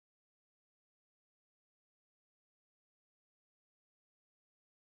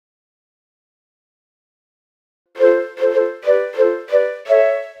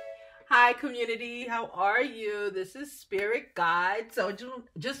Hi, community. How are you? This is Spirit Guide. So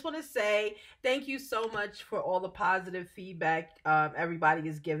just want to say thank you so much for all the positive feedback everybody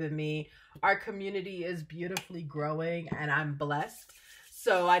is giving me. Our community is beautifully growing and I'm blessed.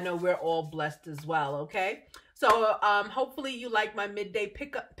 So I know we're all blessed as well, okay? So hopefully you like my midday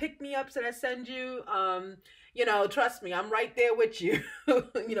pick-me-ups that I send you. Trust me, I'm right there with you.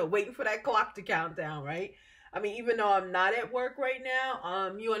 Waiting for that clock to count down, right? I mean, even though I'm not at work right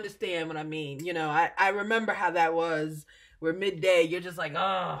now, you understand what I mean. I remember how that was where midday, you're just like,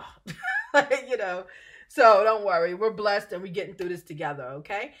 oh, you know. So don't worry, we're blessed and we're getting through this together,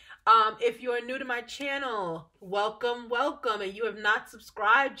 okay? If you are new to my channel, welcome, welcome. And you have not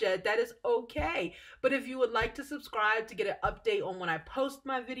subscribed yet, that is okay. But if you would like to subscribe to get an update on when I post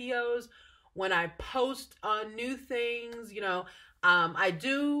my videos, when I post new things, I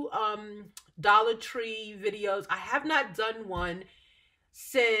do Dollar Tree videos. I have not done one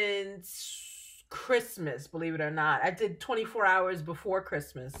since Christmas, believe it or not. I did 24 hours before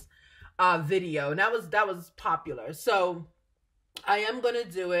Christmas video, and that was popular. So I am gonna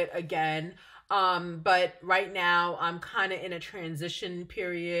do it again. But right now I'm kind of in a transition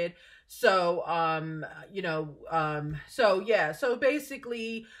period. So so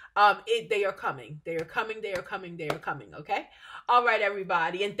basically they are coming. They are coming, okay? All right,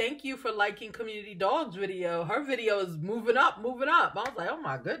 everybody. And thank you for liking Community Dog's video. Her video is moving up. I was like, oh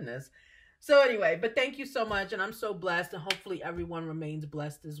my goodness. So anyway, but thank you so much. And I'm so blessed. And hopefully everyone remains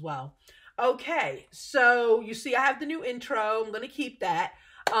blessed as well. Okay, so you see I have the new intro. I'm going to keep that.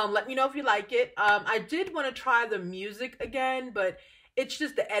 Let me know if you like it. I did want to try the music again, but it's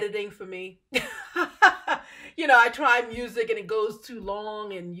just the editing for me. I try music and it goes too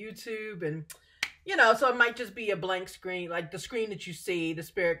long in YouTube and, so it might just be a blank screen, like the screen that you see, the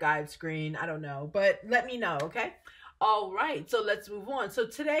Spirit Guide screen. I don't know, but let me know, okay? All right, so let's move on. So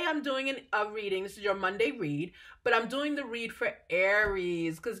today I'm doing a reading. This is your Monday read, but I'm doing the read for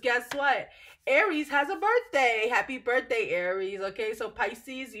Aries because guess what? Aries has a birthday. Happy birthday, Aries. Okay, so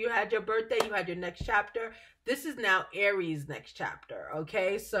Pisces, you had your birthday. You had your next chapter. This is now Aries' next chapter,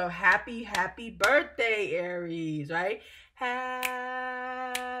 okay? So happy birthday, Aries, right?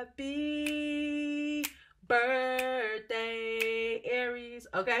 Happy birthday, Aries,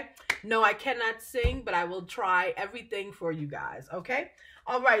 okay? No, I cannot sing, but I will try everything for you guys, okay?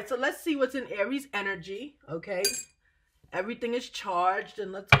 All right, so let's see what's in Aries energy, okay? Everything is charged,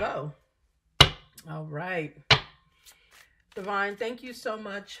 and let's go. All right. Divine, thank you so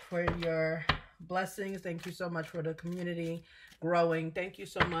much for your blessings. Thank you so much for the community growing. Thank you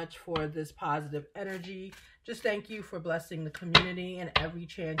so much for this positive energy. Just thank you for blessing the community and every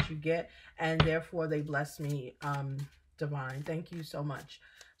chance you get, and therefore they bless me, Divine. Thank you so much.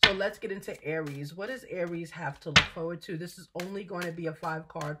 So let's get into Aries. What does Aries have to look forward to? This is only going to be a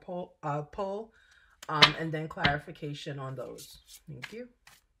 5-card pull, and then clarification on those. Thank you.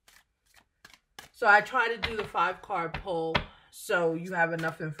 So I try to do the 5-card pull so you have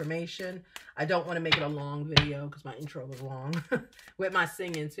enough information. I don't want to make it a long video because my intro was long with my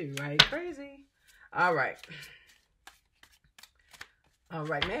singing too, right? Crazy. All right. All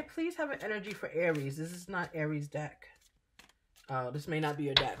right. May I please have an energy for Aries? This is not Aries deck. This may not be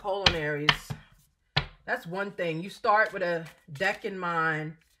your deck. Hold on, Aries. That's one thing. You start with a deck in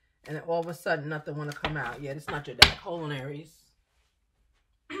mind and then all of a sudden nothing want to come out. Yeah, it's not your deck. Hold on, Aries.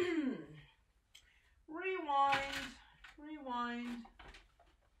 Rewind.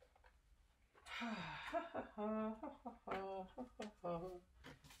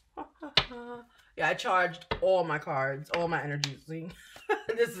 Yeah, I charged all my cards, all my energies. See?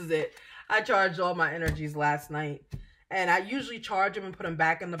 This is it. I charged all my energies last night. And I usually charge them and put them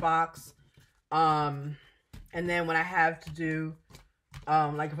back in the box. And then when I have to do,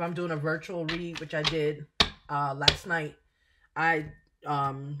 like if I'm doing a virtual read, which I did last night, I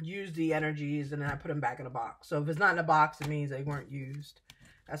use the energies and then I put them back in a box. So if it's not in a box, it means they weren't used.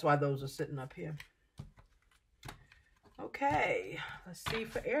 That's why those are sitting up here. Okay, let's see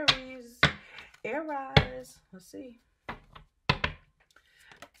for Aries. Aries, let's see.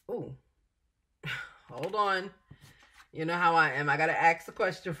 Ooh, hold on. You know how I am. I got to ask the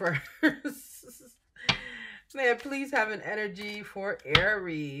question first. May I please have an energy for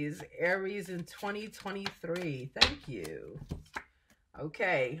Aries. Aries in 2023. Thank you.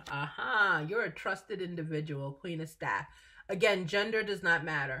 Okay. You're a trusted individual. Queen of Staff. Again, gender does not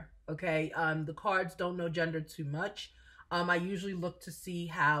matter. Okay. The cards don't know gender too much. I usually look to see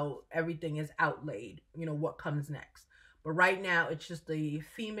how everything is outlaid. You know, what comes next. But right now, it's just the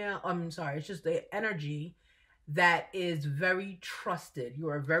female. It's just the energy that is very trusted. You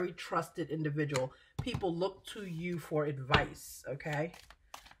are a very trusted individual. People look to you for advice, okay?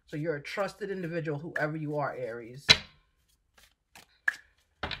 So you're a trusted individual, whoever you are, Aries.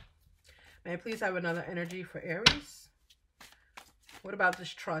 May I please have another energy for Aries? What about this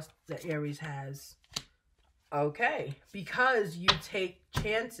trust that Aries has? Okay, because you take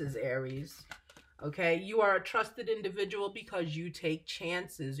chances, Aries. Okay, you are a trusted individual because you take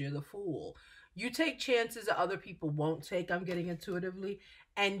chances. You're the fool. You take chances that other people won't take, I'm getting intuitively,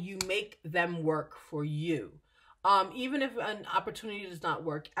 and you make them work for you. Even if an opportunity does not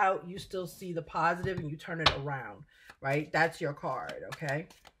work out, you still see the positive and you turn it around, right? That's your card, okay?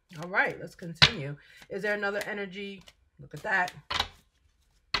 All right, let's continue. Is there another energy? Look at that.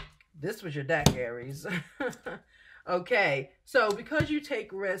 This was your deck, Aries. Okay, so because you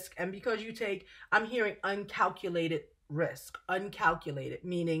take risk and because you take, I'm hearing uncalculated risk. Uncalculated,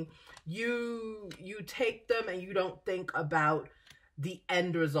 meaning you take them and you don't think about the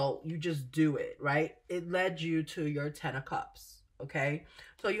end result. You just do it, right? It led you to your 10 of Cups, okay?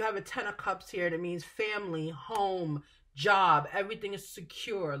 So you have a 10 of Cups here. That means family, home, job, everything is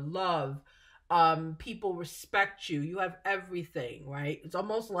secure, love, people respect you. You have everything, right? It's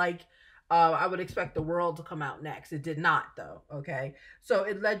almost like I would expect the world to come out next. It did not, though, okay? So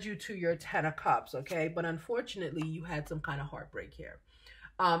it led you to your 10 of Cups, okay? But unfortunately, you had some kind of heartbreak here.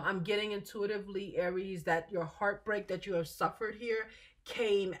 I'm getting intuitively, Aries, that your heartbreak that you have suffered here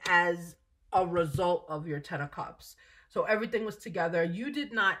came as a result of your 10 of Cups. So everything was together. You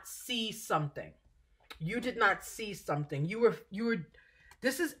did not see something. You did not see something. You were,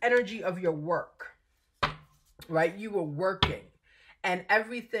 this is energy of your work, right? You were working. And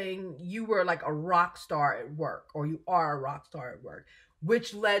everything, you were like a rock star at work, or you are a rock star at work,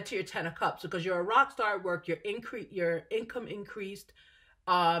 which led to your 10 of Cups. Because you're a rock star at work, your income increased,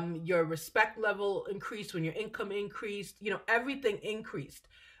 your respect level increased when your income increased, you know, everything increased.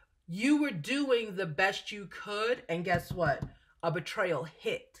 You were doing the best you could, and guess what? A betrayal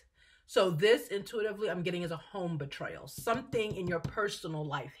hit. So this, intuitively, I'm getting as a home betrayal. Something in your personal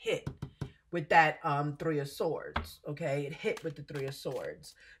life hit with that 3 of Swords, okay? It hit with the 3 of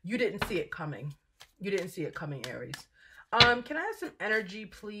Swords. You didn't see it coming. You didn't see it coming, Aries. Can I have some energy,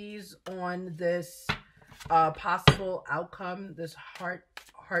 please, on this possible outcome, this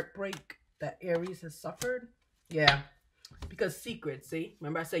heartbreak that Aries has suffered? Yeah, because secrets, see?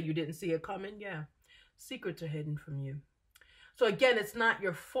 Remember I said you didn't see it coming? Yeah, secrets are hidden from you. So again, it's not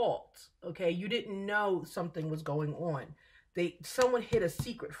your fault, okay? You didn't know something was going on. Someone hid a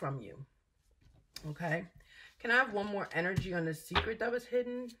secret from you. Okay, can I have one more energy on the secret that was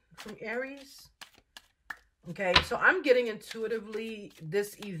hidden from Aries? Okay, so I'm getting intuitively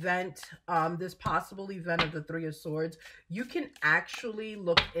this event, this possible event of the 3 of Swords. You can actually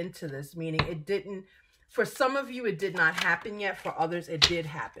look into this, meaning it didn't, for some of you, it did not happen yet. For others, it did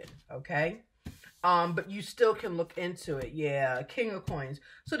happen, okay? But you still can look into it. Yeah, King of Coins.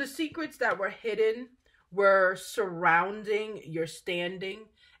 So the secrets that were hidden were surrounding your standing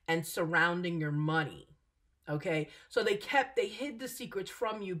and surrounding your money, okay? So they hid the secrets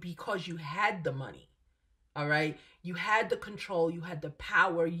from you because you had the money, all right? You had the control, you had the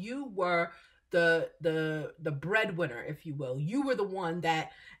power. You were the breadwinner, if you will. You were the one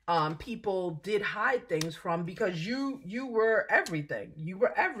that people did hide things from because you were everything. You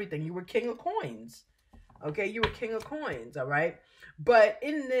were everything. You were King of Coins, okay? You were King of Coins, all right? But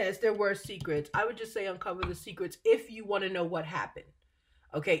in this, there were secrets. I would just say uncover the secrets if you want to know what happened.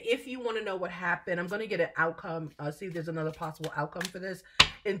 Okay, if you want to know what happened, I'm going to get an outcome. See if there's another possible outcome for this.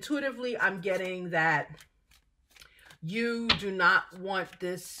 Intuitively, I'm getting that you do not want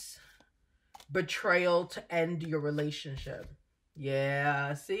this betrayal to end your relationship.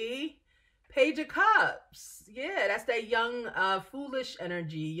 Yeah, see? Page of Cups. Yeah, that's that young, foolish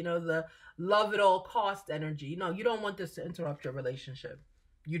energy. You know, the love at all cost energy. No, you don't want this to interrupt your relationship.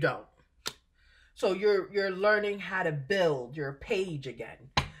 You don't. So you're learning how to build your page again.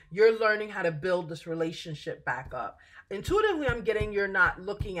 You're learning how to build this relationship back up. Intuitively, I'm getting you're not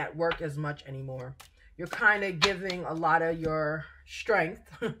looking at work as much anymore. You're kind of giving a lot of your strength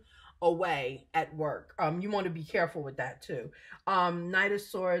away at work. You want to be careful with that too. Knight of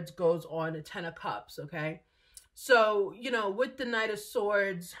Swords goes on to 10 of Cups, okay? So, you know, with the Knight of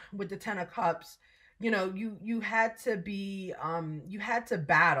Swords, with the 10 of Cups, you know, you had to be, you had to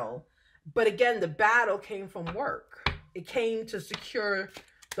battle. But again, the battle came from work. It came to secure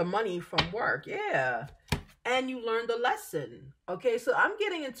the money from work. Yeah. And you learned a lesson. Okay, so I'm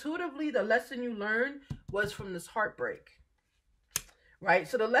getting intuitively the lesson you learned was from this heartbreak. Right?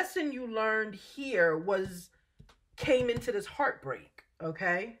 So the lesson you learned here came into this heartbreak.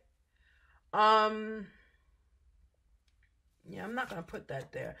 Okay? Yeah, I'm not going to put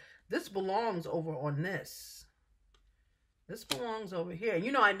that there. This belongs over on this. This belongs over here.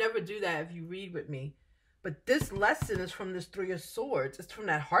 You know, I never do that if you read with me. But this lesson is from this Three of Swords. It's from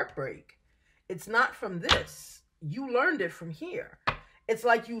that heartbreak. It's not from this. You learned it from here. It's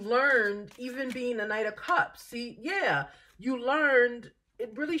like you learned, even being a Knight of Cups. See, yeah, you learned,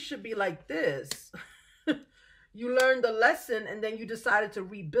 it really should be like this. You learned the lesson and then you decided to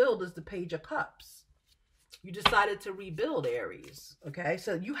rebuild as the Page of Cups. You decided to rebuild, Aries. Okay,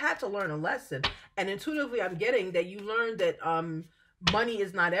 so you had to learn a lesson. And intuitively, I'm getting that you learned that money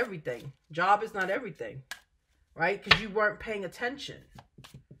is not everything. Job is not everything, right? Because you weren't paying attention.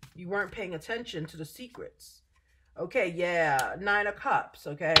 You weren't paying attention to the secrets. Okay, yeah, Nine of Cups,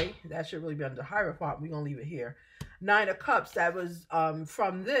 okay? That should really be under Hierophant. We're going to leave it here. Nine of Cups, that was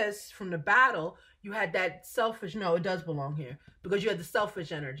from the battle, you had that selfish, no, it does belong here, because you had the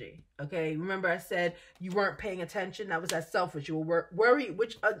selfish energy, okay? Remember I said you weren't paying attention? That was that selfish. You were worried,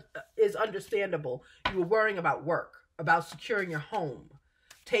 which is understandable. You were worrying about work, about securing your home,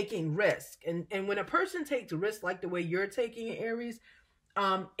 taking risk. And when a person takes risk like the way you're taking it, Aries,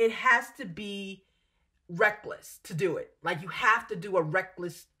 it has to be reckless to do it. Like you have to do a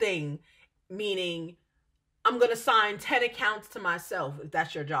reckless thing, meaning I'm going to assign 10 accounts to myself. If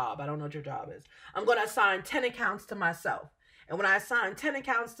that's your job. I don't know what your job is. I'm going to assign 10 accounts to myself. And when I assign 10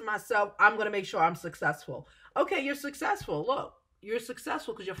 accounts to myself, I'm going to make sure I'm successful. Okay, you're successful. Look, you're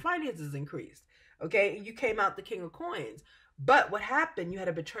successful because your finances increased. Okay, you came out the King of Coins. But what happened? You had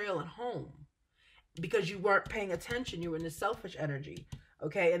a betrayal at home because you weren't paying attention. You were in the selfish energy.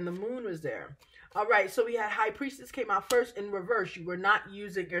 Okay, and the moon was there. All right, so we had High Priestess came out first in reverse. You were not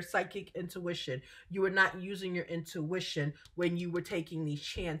using your psychic intuition. You were not using your intuition when you were taking these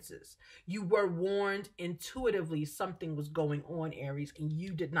chances. You were warned intuitively something was going on, Aries, and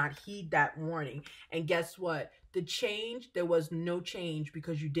you did not heed that warning. And guess what? The change, there was no change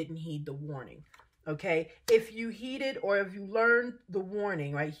because you didn't heed the warning. Okay, if you heeded or if you learned the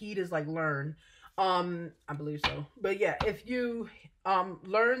warning, right? Heed is like learn. I believe so. But yeah, if you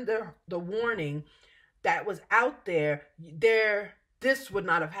learned the warning that was out there, this would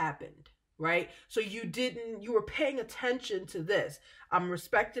not have happened, right? So you were paying attention to this. I'm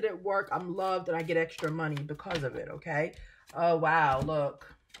respected at work, I'm loved, and I get extra money because of it, okay? Oh, wow,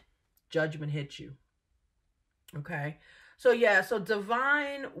 look. Judgment hit you. Okay? So yeah, so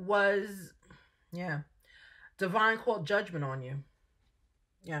Divine was, yeah. Divine called judgment on you.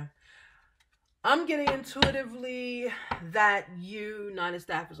 Yeah. I'm getting intuitively that you, Nine of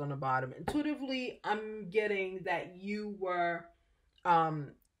Staff is on the bottom. Intuitively, I'm getting that you were, I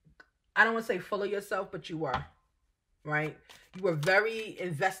don't want to say full of yourself, but you were, right? You were very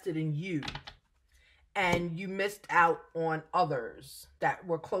invested in you. And you missed out on others that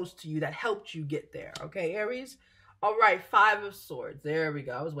were close to you that helped you get there. Okay, Aries? All right, Five of Swords. There we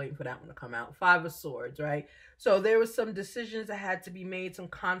go. I was waiting for that one to come out. Five of Swords, right? So there was some decisions that had to be made, some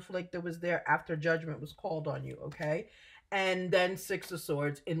conflict that was there after judgment was called on you, okay? And then Six of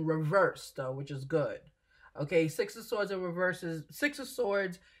Swords in reverse, though, which is good. Okay, Six of Swords in reverse is, Six of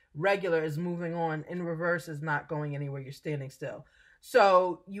Swords regular is moving on. In reverse is not going anywhere. You're standing still.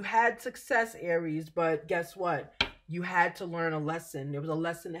 So you had success, Aries, but guess what? You had to learn a lesson. There was a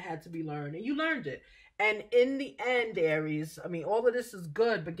lesson that had to be learned, and you learned it. And in the end, Aries, I mean, all of this is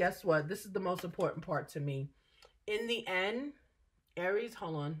good, but guess what? This is the most important part to me. In the end, Aries,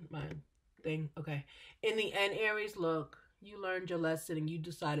 hold on, my thing. Okay. In the end, Aries, look, you learned your lesson and you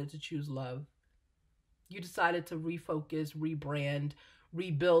decided to choose love. You decided to refocus, rebrand,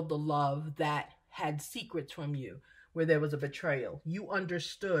 rebuild the love that had secrets from you, where there was a betrayal. You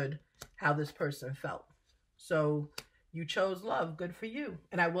understood how this person felt. So you chose love. Good for you.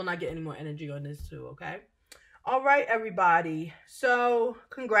 And I will not get any more energy on this too, okay? All right, everybody. So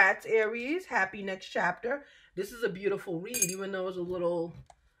congrats, Aries. Happy next chapter. This is a beautiful read, even though it was a little,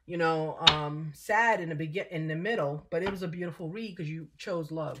 you know, sad in the middle. But it was a beautiful read because you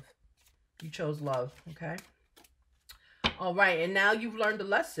chose love. You chose love, okay? All right, and now you've learned a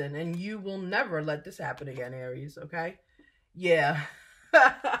lesson, and you will never let this happen again, Aries, okay? Yeah.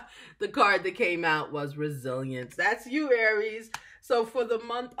 The card that came out was resilience. That's you, Aries. So for the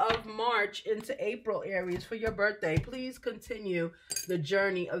month of March into April, Aries, for your birthday, please continue the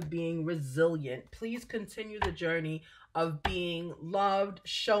journey of being resilient. Please continue the journey of being loved,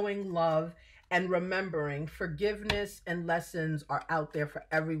 showing love, and remembering forgiveness and lessons are out there for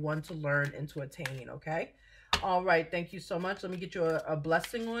everyone to learn and to attain, okay? All right, thank you so much. Let me get you a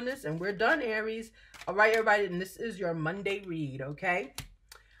blessing on this, and we're done, Aries. All right, everybody, and this is your Monday read, okay?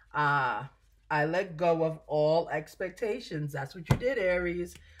 I let go of all expectations. That's what you did,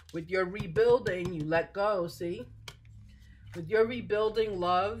 Aries. With your rebuilding, you let go, see? With your rebuilding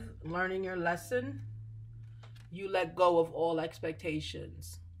love, learning your lesson, You let go of all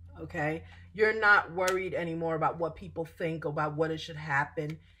expectations. Okay? You're not worried anymore about what people think, about what it should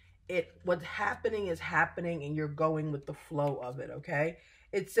happen. What's happening is happening, and you're going with the flow of it, okay?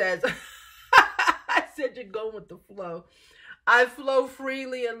 It says I said you're going with the flow. I flow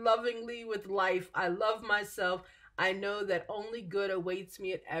freely and lovingly with life. I love myself. I know that only good awaits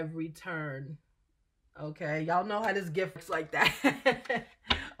me at every turn. Okay, y'all know how this gift works like that.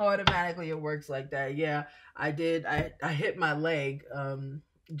 Automatically it works like that. Yeah, I did. I hit my leg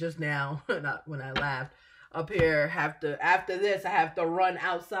just now when I laughed. Up here, have to after this I have to run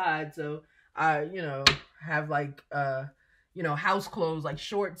outside, so I have like house clothes like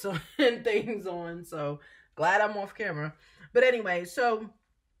shorts and things on. So glad I'm off camera. But anyway, so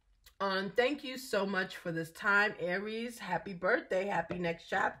thank you so much for this time, Aries. Happy birthday. Happy next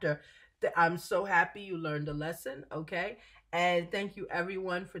chapter. I'm so happy you learned a lesson, okay? And thank you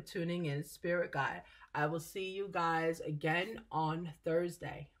everyone for tuning in, Spirit Guide. I will see you guys again on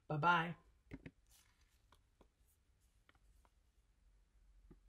Thursday. Bye-bye.